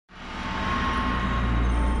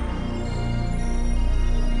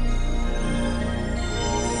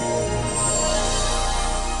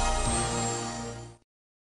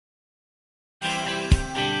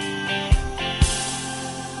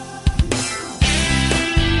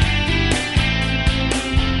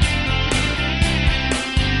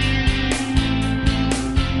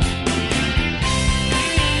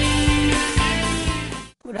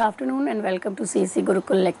afternoon and welcome to CEC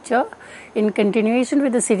Gurukul lecture. In continuation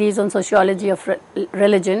with the series on sociology of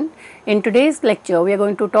religion, in today's lecture we are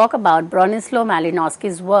going to talk about Bronislaw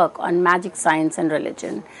Malinowski's work on magic, science and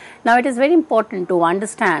religion. Now it is very important to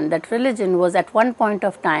understand that religion was at one point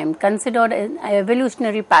of time considered an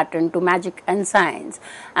evolutionary pattern to magic and science,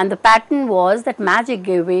 and the pattern was that magic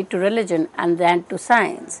gave way to religion and then to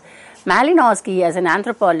science. Malinowski, as an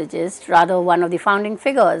anthropologist, rather one of the founding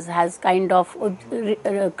figures, has kind of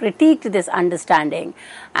critiqued this understanding,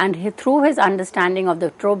 and through his understanding of the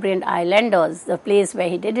Trobriand Islanders, the place where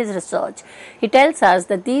he did his research, he tells us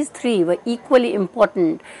that these three were equally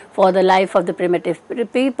important for the life of the primitive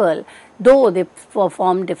people, though they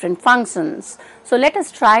perform different functions. So let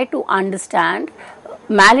us try to understand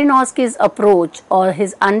Malinowski's approach or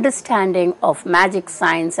his understanding of magic,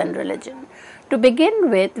 science and religion. To begin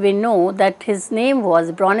with, we know that his name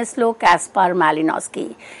was Bronislaw Kaspar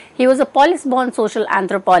Malinowski. He was a Polish-born social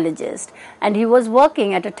anthropologist, and he was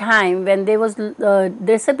working at a time when the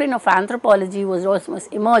discipline of anthropology was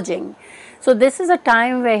emerging. So this is a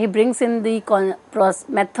time where he brings in the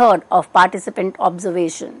method of participant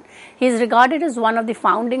observation. He is regarded as one of the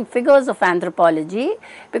founding figures of anthropology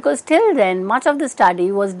because till then much of the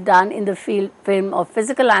study was done in the field of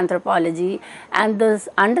physical anthropology, and the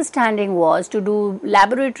understanding was to do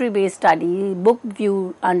laboratory-based study, book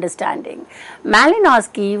view understanding.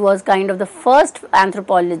 Malinowski was kind of the first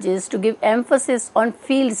anthropologist to give emphasis on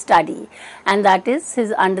field study, and that is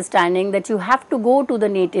his understanding that you have to go to the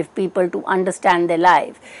native people to understand their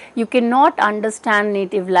life. You cannot understand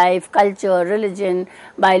native life, culture, religion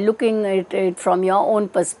by looking at it from your own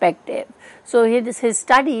perspective. So his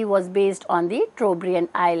study was based on the Trobriand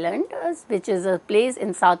Islanders, which is a place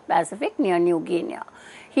in South Pacific near New Guinea.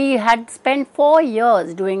 He had spent 4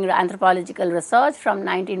 years doing anthropological research from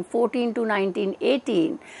 1914 to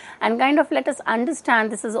 1918, and kind of let us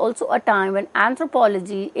understand this is also a time when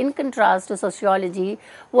anthropology, in contrast to sociology,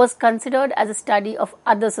 was considered as a study of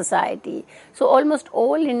other society. So almost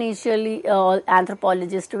all initially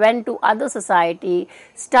anthropologists went to other society,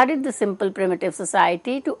 studied the simple primitive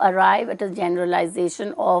society to arrive at a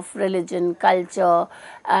generalization of religion, culture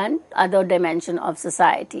and other dimension of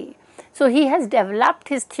society. So he has developed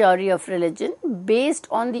his theory of religion based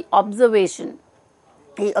on the observation.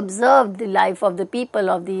 He observed the life of the people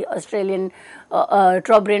of the Australian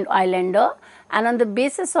Trobriand Islander, and on the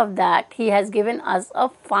basis of that he has given us a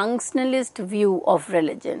functionalist view of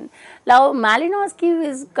religion. Now Malinowski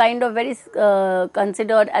is kind of very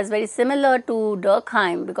considered as very similar to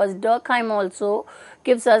Durkheim, because Durkheim also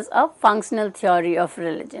gives us a functional theory of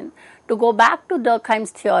religion. To go back to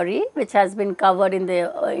Durkheim's theory, which has been covered in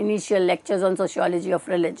the initial lectures on sociology of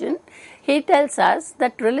religion, he tells us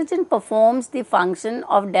that religion performs the function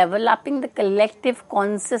of developing the collective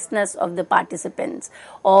consciousness of the participants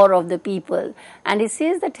or of the people, and he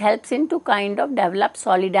says that helps him to kind of develop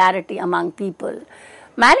solidarity among people.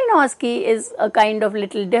 Malinowski is a kind of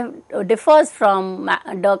little differs from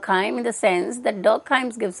Durkheim in the sense that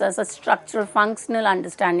Durkheim gives us a structural functional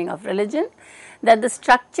understanding of religion, that the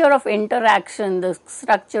structure of interaction, the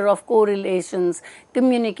structure of correlations,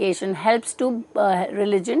 communication helps to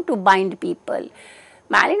religion to bind people.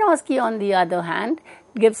 Malinowski, on the other hand,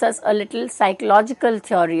 gives us a little psychological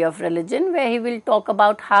theory of religion, where he will talk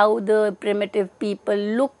about how the primitive people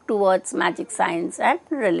look towards magic, science and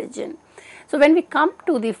religion. So when we come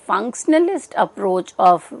to the functionalist approach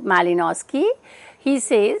of Malinowski, he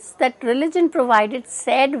says that religion provided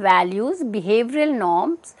said values, behavioral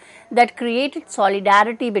norms that created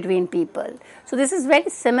solidarity between people. So this is very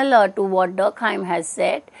similar to what Durkheim has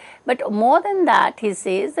said, but more than that, he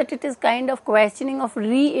says that it is kind of questioning of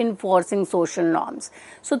reinforcing social norms.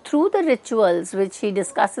 So through the rituals which he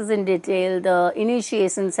discusses in detail, the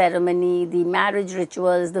initiation ceremony, the marriage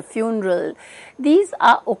rituals, the funeral, these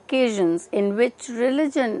are occasions in which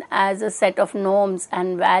religion as a set of norms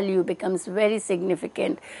and value becomes very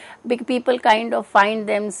significant. Big people kind of find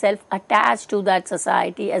themselves attached to that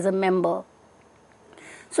society as a member.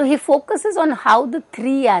 So he focuses on how the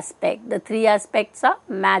three aspects are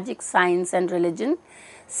magic, science and religion,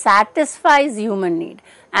 satisfies human need,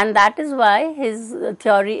 and that is why his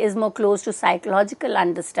theory is more close to psychological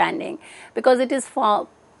understanding, because it is for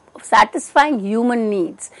satisfying human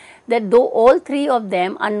needs, that though all three of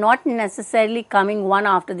them are not necessarily coming one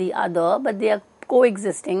after the other, but they are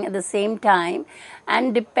coexisting at the same time,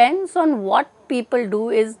 and depends on what people do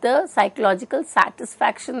is the psychological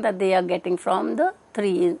satisfaction that they are getting from the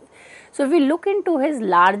three. So if we look into his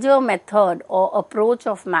larger method or approach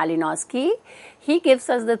of Malinowski, he gives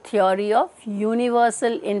us the theory of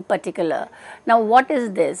universal in particular. Now what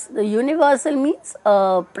is this? The universal means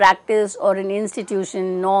a practice or an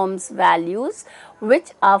institution, norms, values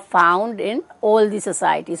which are found in all the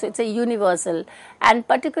society. So it's a universal, and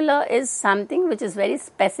particular is something which is very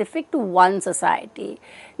specific to one society.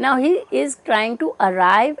 Now he is trying to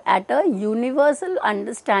arrive at a universal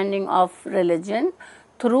understanding of religion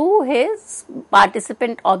through his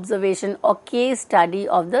participant observation or case study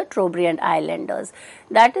of the Trobriand Islanders.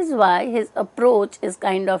 That is why his approach is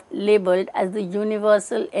kind of labeled as the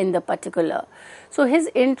universal in the particular. So his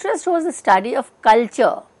interest was the study of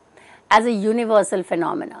culture as a universal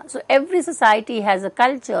phenomena. So every society has a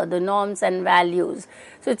culture, the norms and values.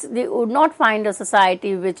 So they would not find a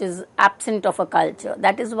society which is absent of a culture.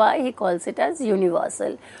 That is why he calls it as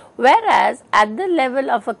universal. Whereas at the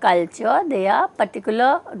level of a culture, there are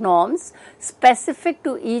particular norms specific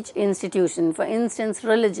to each institution. For instance,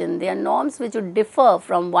 religion, there are norms which would differ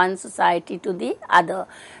from one society to the other.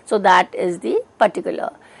 So that is the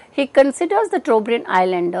particular. He considers the Trobriand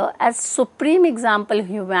Islander as supreme example of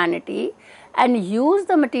humanity and used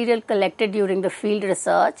the material collected during the field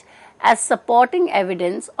research as supporting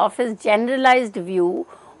evidence of his generalized view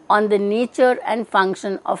on the nature and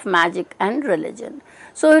function of magic and religion.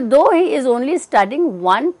 So though he is only studying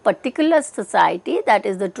one particular society, that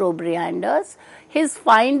is the Trobrianders, his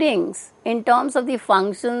findings in terms of the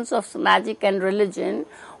functions of magic and religion,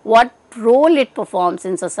 what role it performs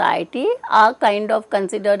in society, are kind of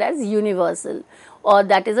considered as universal, or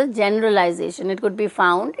that is a generalization. It could be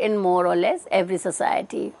found in more or less every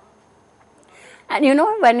society. And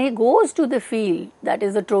when he goes to the field, that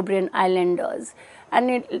is the Trobriand Islanders,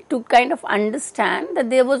 and to kind of understand that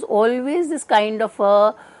there was always this kind of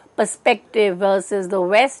a perspective versus the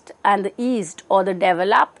West and the East, or the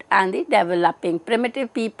developed and the developing,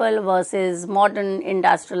 primitive people versus modern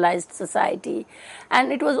industrialized society.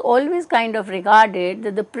 And it was always kind of regarded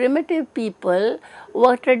that the primitive people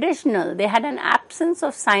were traditional. They had an absence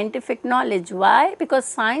of scientific knowledge. Why? Because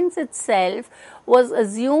science itself was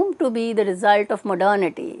assumed to be the result of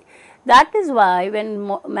modernity. That is why when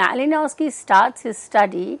Malinowski starts his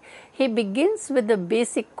study, he begins with the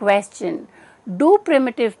basic question: do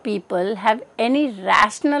primitive people have any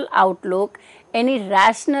rational outlook, any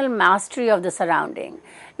rational mastery of the surrounding?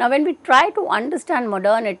 Now, when we try to understand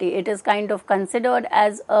modernity, it is kind of considered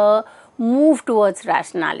as a move towards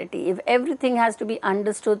rationality. If everything has to be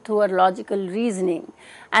understood through a logical reasoning,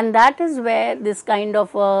 and that is where this kind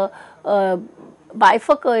of a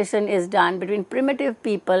bifurcation is done between primitive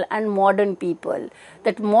people and modern people,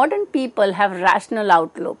 that modern people have rational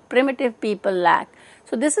outlook, primitive people lack.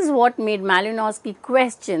 So this is what made Malinowski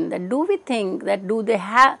question that do we think that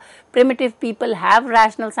primitive people have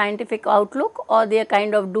rational scientific outlook, or they are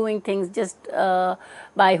kind of doing things just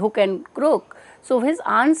by hook and crook. So his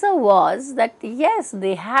answer was that yes,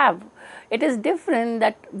 they have. It is different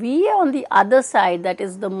that we on the other side, that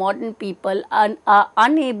is the modern people, are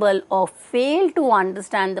unable or fail to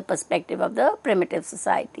understand the perspective of the primitive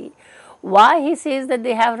society. Why he says that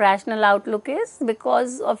they have rational outlook is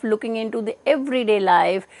because of looking into the everyday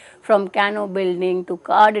life, from canoe building to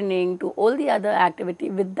gardening to all the other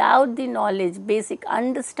activity, without the knowledge, basic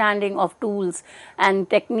understanding of tools and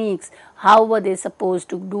techniques. How were they supposed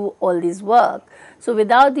to do all this work? So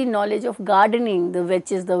without the knowledge of gardening,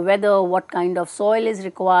 which is the weather, what kind of soil is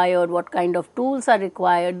required, what kind of tools are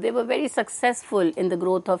required, they were very successful in the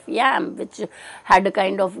growth of yam, which had a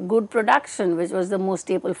kind of good production, which was the most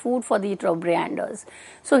staple food for the Trobrianders.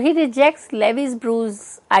 So he rejects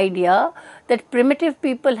Levis-Bruce's idea that primitive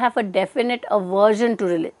people have a definite aversion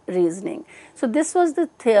to reasoning. So this was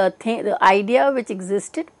the idea which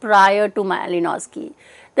existed prior to Malinowski,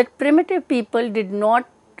 that primitive people did not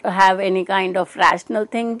have any kind of rational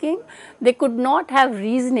thinking, they could not have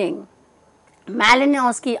reasoning.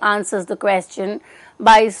 Malinowski answers the question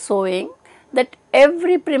by showing that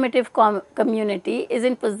every primitive community is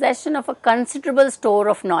in possession of a considerable store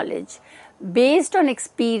of knowledge based on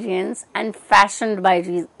experience and fashioned by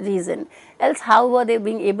reason. Else how were they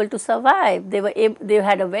being able to survive? They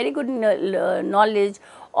had a very good knowledge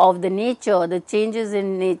of the nature, the changes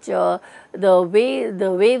in nature, the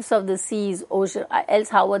waves of the seas, ocean. Else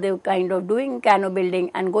how were they kind of doing canoe building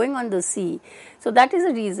and going on the sea? So that is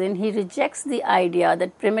the reason he rejects the idea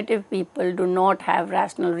that primitive people do not have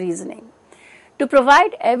rational reasoning. To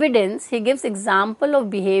provide evidence, he gives example of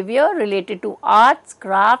behavior related to arts,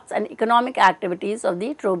 crafts and economic activities of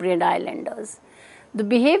the Trobriand Islanders. The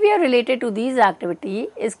behavior related to these activities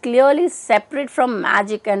is clearly separate from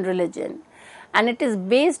magic and religion, and it is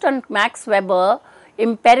based on Max Weber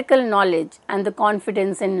empirical knowledge and the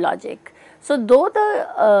confidence in logic. So though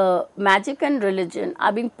the magic and religion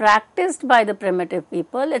are being practiced by the primitive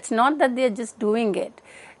people, it's not that they are just doing it.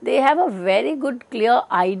 They have a very good clear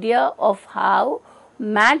idea of how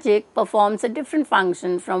magic performs a different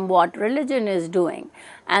function from what religion is doing,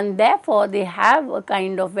 and therefore they have a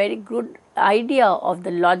kind of very good idea of the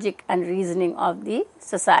logic and reasoning of the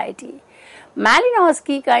society.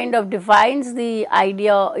 Malinowski kind of defines the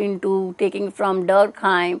idea into taking from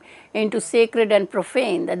Durkheim into sacred and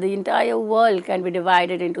profane, that the entire world can be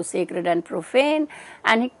divided into sacred and profane,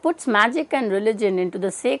 and he puts magic and religion into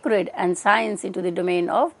the sacred and science into the domain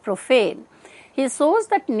of profane. He shows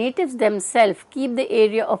that natives themselves keep the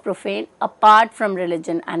area of profane apart from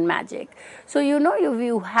religion and magic. So,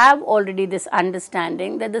 you have already this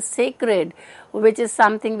understanding that the sacred, which is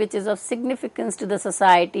something which is of significance to the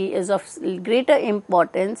society, is of greater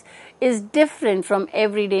importance, is different from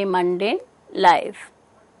everyday mundane life.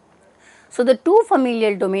 So, the two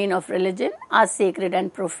familial domain of religion are sacred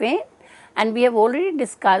and profane, and we have already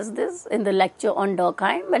discussed this in the lecture on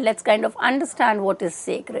Durkheim, but let's kind of understand what is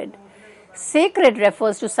sacred. Sacred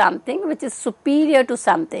refers to something which is superior to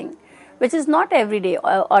something which is not everyday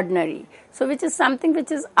or ordinary. So, which is something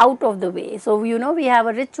which is out of the way. So, we have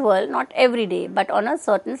a ritual not every day but on a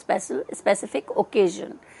certain specific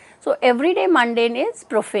occasion. So, everyday mundane is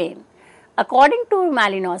profane. According to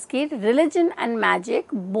Malinowski, religion and magic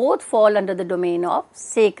both fall under the domain of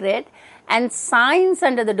sacred and science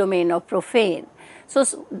under the domain of profane.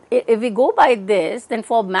 So, if we go by this, then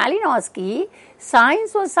for Malinowski,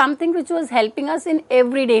 science was something which was helping us in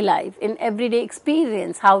everyday life, in everyday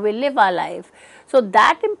experience, how we live our life. So,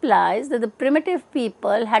 that implies that the primitive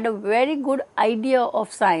people had a very good idea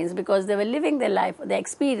of science because they were living their life, their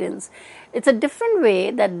experience. It's a different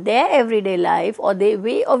way that their everyday life or their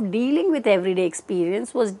way of dealing with everyday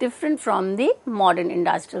experience was different from the modern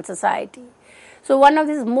industrial society. So, one of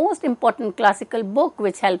his most important classical book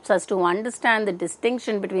which helps us to understand the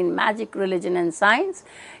distinction between magic, religion and science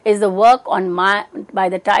is the work on by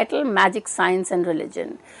the title Magic, Science and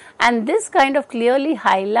Religion. And this kind of clearly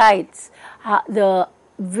highlights the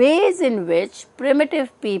ways in which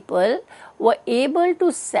primitive people were able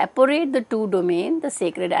to separate the two domains, the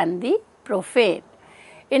sacred and the profane.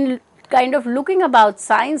 In kind of looking about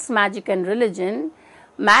science, magic and religion,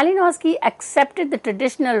 Malinowski accepted the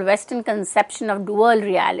traditional Western conception of dual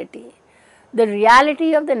reality, the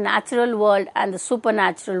reality of the natural world and the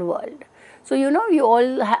supernatural world. So, you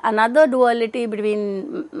all another duality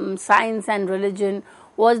between science and religion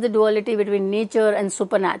was the duality between nature and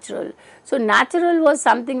supernatural. So, natural was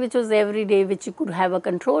something which was everyday, which you could have a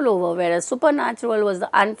control over, whereas supernatural was the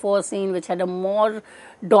unforeseen, which had a more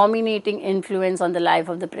dominating influence on the life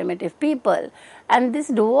of the primitive people. And this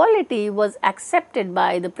duality was accepted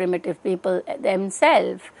by the primitive people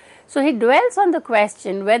themselves. So, he dwells on the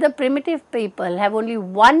question whether primitive people have only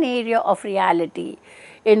one area of reality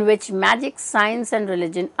in which magic, science and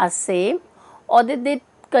religion are same, or that they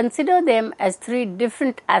consider them as three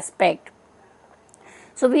different aspects.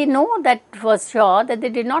 So, we know that for sure that they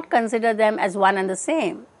did not consider them as one and the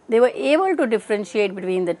same. They were able to differentiate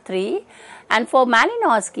between the three, and for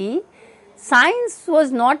Malinowski, science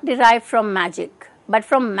was not derived from magic, but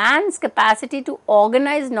from man's capacity to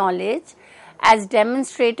organize knowledge as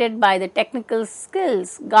demonstrated by the technical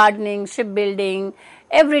skills, gardening, shipbuilding,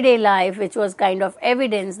 everyday life, which was kind of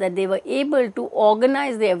evidence that they were able to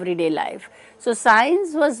organize the everyday life. So,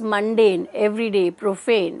 science was mundane, everyday,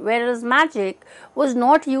 profane, whereas magic was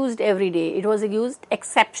not used every day. It was used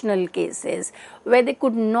exceptional cases where they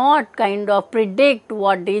could not kind of predict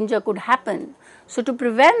what danger could happen. So, to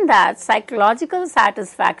prevent that, psychological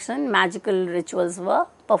satisfaction, magical rituals were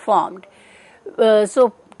performed.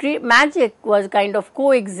 Magic was kind of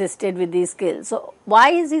coexisted with these skills. So, why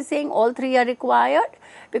is he saying all three are required?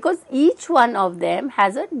 Because each one of them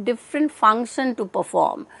has a different function to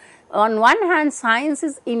perform. On one hand, science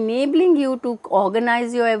is enabling you to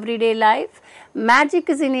organize your everyday life. Magic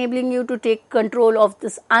is enabling you to take control of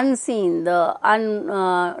this unseen, the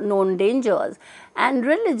unknown dangers. And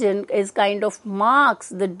religion is kind of marks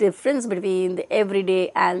the difference between the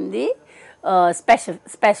everyday and the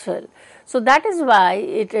special. So, that is why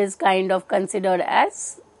it is kind of considered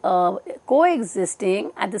as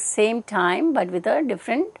coexisting at the same time, but with a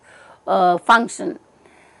different function.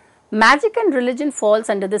 Magic and religion falls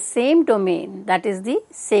under the same domain, that is the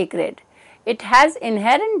sacred. It has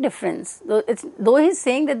inherent difference. Though he is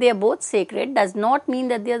saying that they are both sacred, does not mean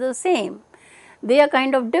that they are the same. They are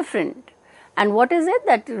kind of different. And what is it?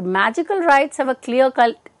 That magical rites have a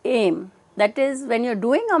clear-cut aim. That is, when you are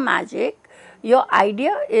doing a magic, Your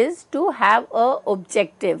idea is to have a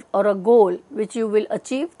objective or a goal which you will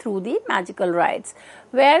achieve through the magical rites,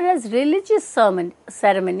 whereas religious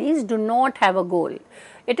ceremonies do not have a goal.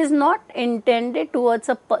 It is not intended towards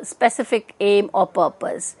a specific aim or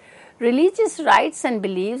purpose. Religious rites and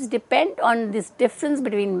beliefs depend on this difference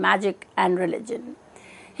between magic and religion.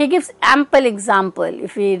 He gives ample example.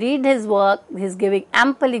 If we read his work, he is giving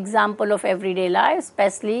ample example of everyday life,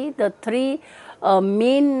 especially the three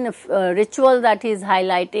main ritual that he is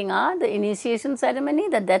highlighting are the initiation ceremony,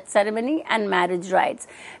 the death ceremony and marriage rites.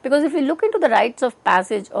 Because if you look into the rites of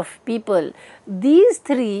passage of people, these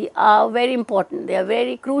three are very important. They are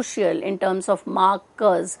very crucial in terms of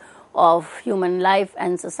markers of human life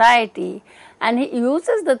and society, and he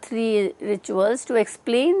uses the three rituals to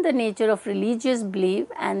explain the nature of religious belief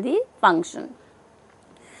and the function.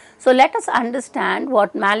 So let us understand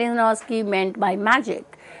what Malinowski meant by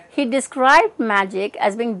magic. He described magic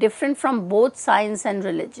as being different from both science and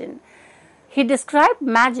religion. He described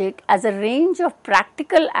magic as a range of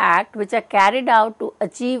practical acts which are carried out to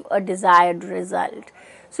achieve a desired result.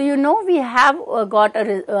 So we have got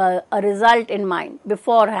a result in mind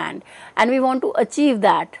beforehand, and we want to achieve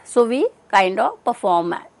that. So we kind of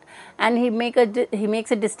perform it. And he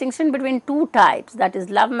makes a distinction between two types, that is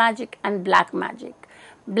love magic and black magic.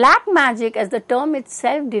 Black magic, as the term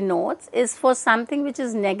itself denotes, is for something which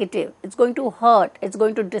is negative. It's going to hurt, it's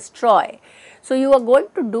going to destroy. So you are going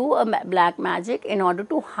to do a black magic in order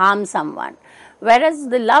to harm someone. Whereas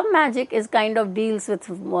the love magic is kind of deals with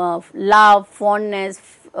love, fondness,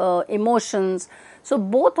 emotions. So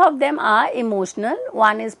both of them are emotional.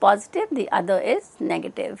 One is positive, the other is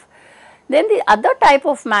negative. Then the other type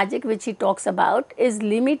of magic which he talks about is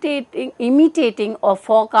imitating or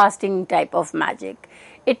forecasting type of magic.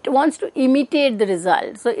 It wants to imitate the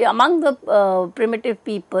result. So among the primitive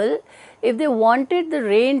people, if they wanted the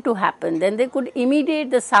rain to happen, then they could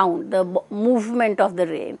imitate the sound, the movement of the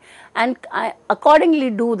rain, and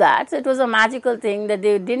accordingly do that. So it was a magical thing that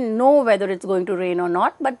they didn't know whether it's going to rain or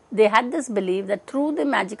not, but they had this belief that through the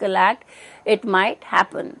magical act, it might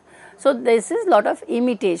happen. So this is a lot of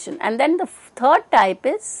imitation. And then the third type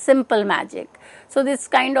is simple magic. So this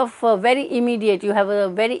kind of very immediate, you have a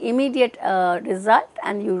very immediate result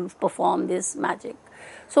and you perform this magic.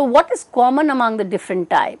 So what is common among the different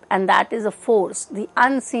type? And that is a force, the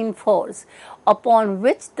unseen force upon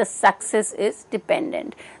which the success is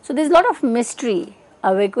dependent. So there is a lot of mystery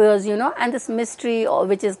because and this mystery,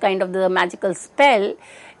 which is kind of the magical spell,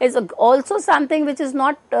 is also something which is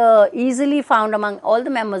not easily found among all the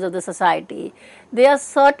members of the society. There are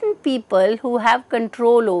certain people who have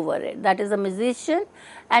control over it. That is a musician,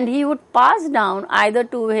 and he would pass down either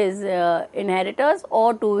to his inheritors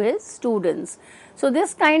or to his students. So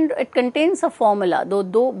this it contains a formula.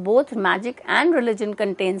 Though both magic and religion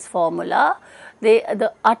contains formula,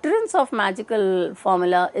 the utterance of magical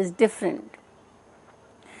formula is different.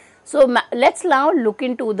 So let's now look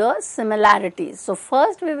into the similarities. So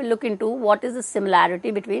first we will look into what is the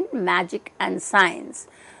similarity between magic and science.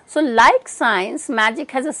 So like science,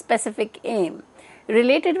 magic has a specific aim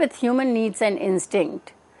related with human needs and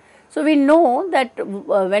instinct. So we know that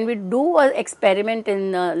when we do an experiment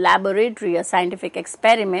in a laboratory, a scientific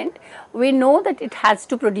experiment, we know that it has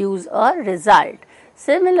to produce a result.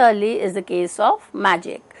 Similarly is the case of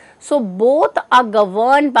magic. So both are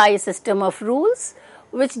governed by a system of rules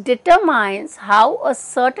which determines how a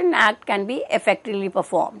certain act can be effectively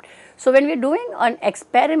performed. So when we are doing an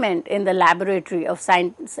experiment in the laboratory of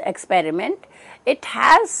science experiment, it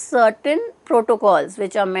has certain protocols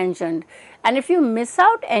which are mentioned, and if you miss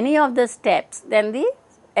out any of the steps, then the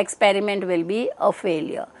experiment will be a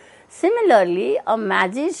failure. Similarly, a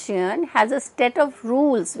magician has a set of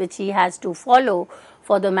rules which he has to follow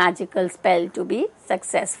for the magical spell to be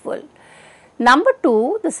successful. Number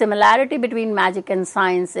two, the similarity between magic and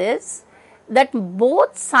science is that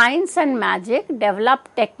both science and magic develop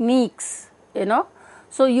techniques,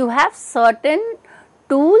 So you have certain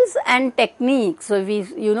tools and techniques. So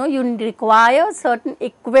you require certain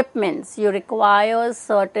equipments, you require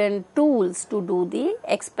certain tools to do the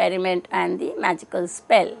experiment and the magical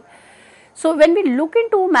spell. So when we look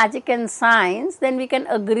into magic and science, then we can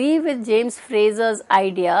agree with James Fraser's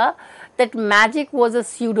idea that magic was a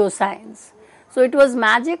pseudoscience. So it was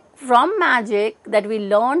from magic that we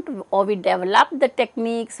learned or we developed the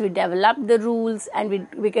techniques, we developed the rules, and we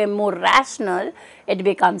became more rational. It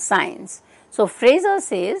becomes science. So Fraser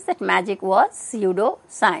says that magic was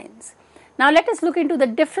pseudoscience. Now let us look into the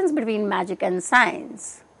difference between magic and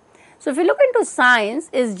science. So if you look into science,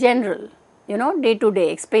 is general, day to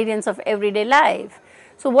day experience of everyday life.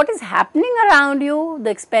 So what is happening around you,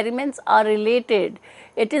 the experiments are related.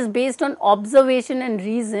 It is based on observation and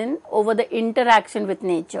reason over the interaction with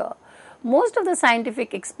nature. Most of the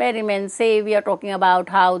scientific experiments, say we are talking about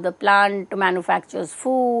how the plant manufactures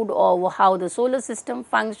food or how the solar system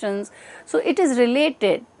functions, so it is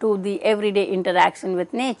related to the everyday interaction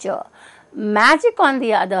with nature. Magic, on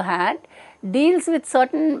the other hand, deals with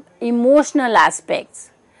certain emotional aspects.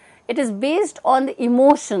 It is based on the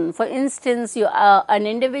emotion. For instance, an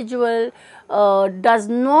individual does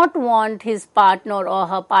not want his partner or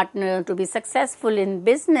her partner to be successful in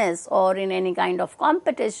business or in any kind of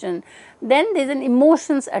competition. Then there is an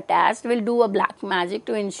emotions attached. Will do a black magic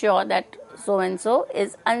to ensure that so and so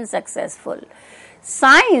is unsuccessful.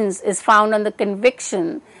 Science is found on the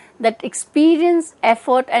conviction that experience,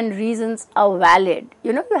 effort and reasons are valid.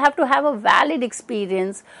 You have to have a valid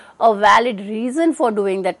experience, a valid reason for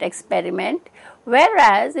doing that experiment.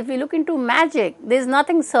 Whereas if you look into magic, there is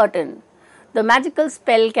nothing certain. The magical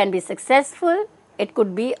spell can be successful, it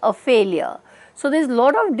could be a failure. So there is a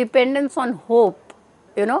lot of dependence on hope.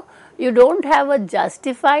 You don't have a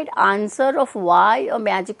justified answer of why a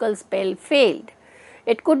magical spell failed.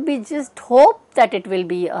 It could be just hope that it will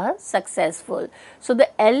be successful. So the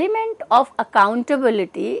element of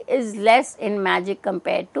accountability is less in magic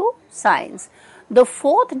compared to science. The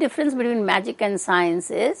fourth difference between magic and science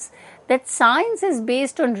is that science is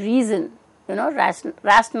based on reason,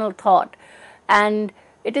 rational thought, and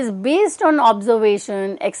it is based on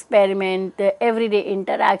observation, experiment, the everyday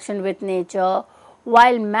interaction with nature,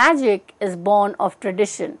 while magic is born of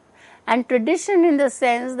tradition. And tradition in the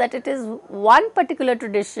sense that it is one particular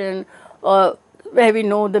tradition where we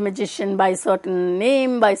know the magician by certain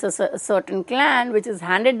name, by a certain clan, which is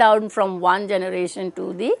handed down from one generation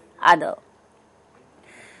to the other.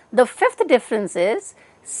 The fifth difference is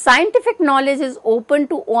scientific knowledge is open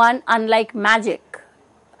to one, unlike magic,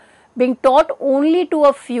 being taught only to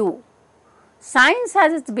a few. Science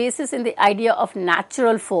has its basis in the idea of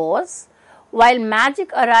natural force, while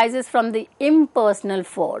magic arises from the impersonal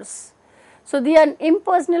force. So the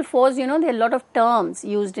impersonal force, there are a lot of terms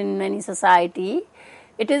used in many society.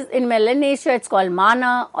 It is in Melanesia, it's called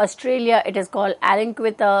mana. Australia, it is called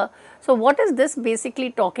alinquita. So what is this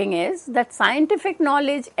basically talking is that scientific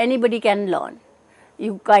knowledge anybody can learn.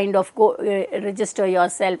 You kind of go register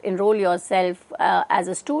yourself, enroll yourself as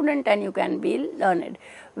a student, and you can be learned.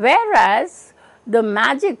 Whereas the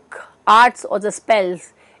magic arts or the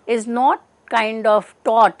spells is not kind of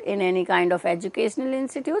taught in any kind of educational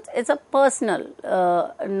institutes. It's a personal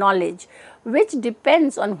knowledge which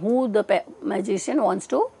depends on who the magician wants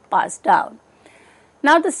to pass down.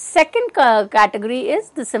 Now the second category is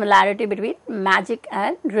the similarity between magic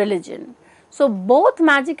and religion. So both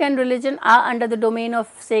magic and religion are under the domain of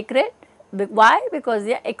sacred. Why? Because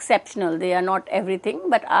they are exceptional. They are not everything,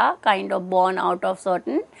 but are kind of born out of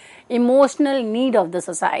certain emotional need of the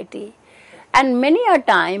society. And many a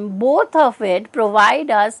time, both of it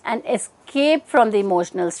provide us an escape from the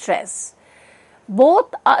emotional stress.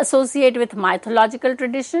 Both are associated with mythological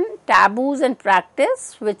tradition, taboos and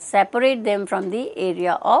practice, which separate them from the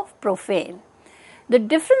area of profane. The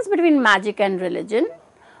difference between magic and religion: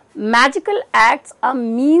 magical acts are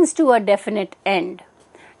means to a definite end.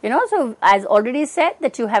 So as already said,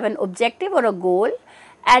 that you have an objective or a goal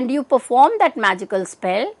and you perform that magical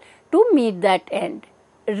spell to meet that end.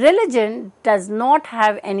 Religion does not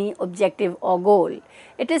have any objective or goal.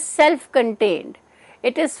 It is self-contained.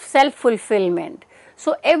 It is self-fulfillment.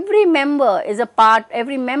 So every member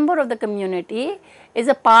of the community is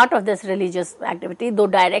a part of this religious activity, though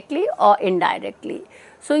directly or indirectly.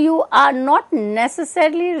 So you are not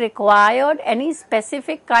necessarily required any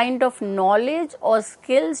specific kind of knowledge or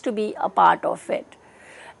skills to be a part of it.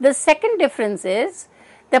 The second difference is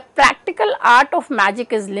the practical art of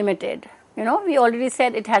magic is limited. We already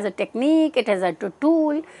said it has a technique, it has a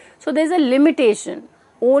tool. So there is a limitation.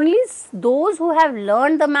 Only those who have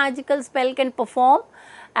learned the magical spell can perform,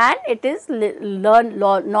 and it is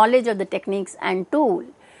knowledge of the techniques and tool.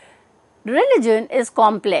 Religion is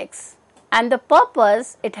complex, and the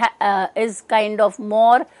purpose is kind of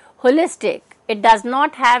more holistic. It does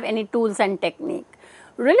not have any tools and technique.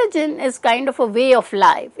 Religion is kind of a way of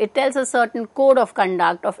life. It tells a certain code of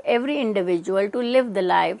conduct of every individual to live the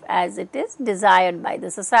life as it is desired by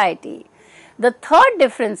the society. The third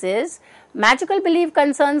difference is magical belief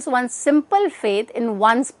concerns one's simple faith in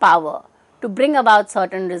one's power to bring about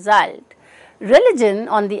certain result. Religion,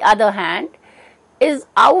 on the other hand, is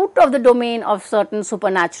out of the domain of certain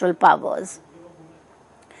supernatural powers.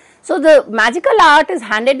 So the magical art is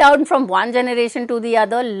handed down from one generation to the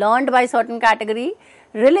other, learned by certain category.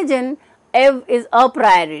 Religion is a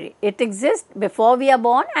priori. It exists before we are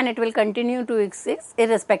born and it will continue to exist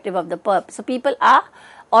irrespective of the purpose. So people are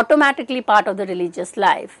automatically part of the religious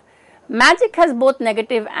life. Magic has both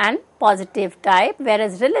negative and positive type,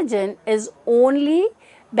 whereas religion is only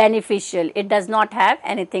beneficial. It does not have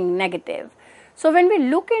anything negative. So when we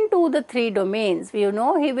look into the three domains, he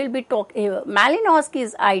will be talking.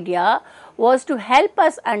 Malinowski's idea was to help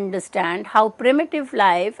us understand how primitive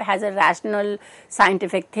life has a rational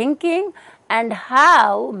scientific thinking and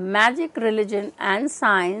how magic, religion and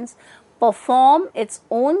science perform its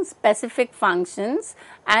own specific functions,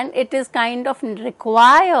 and it is kind of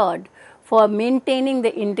required for maintaining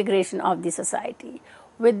the integration of the society.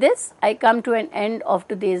 With this, I come to an end of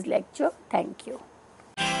today's lecture. Thank you.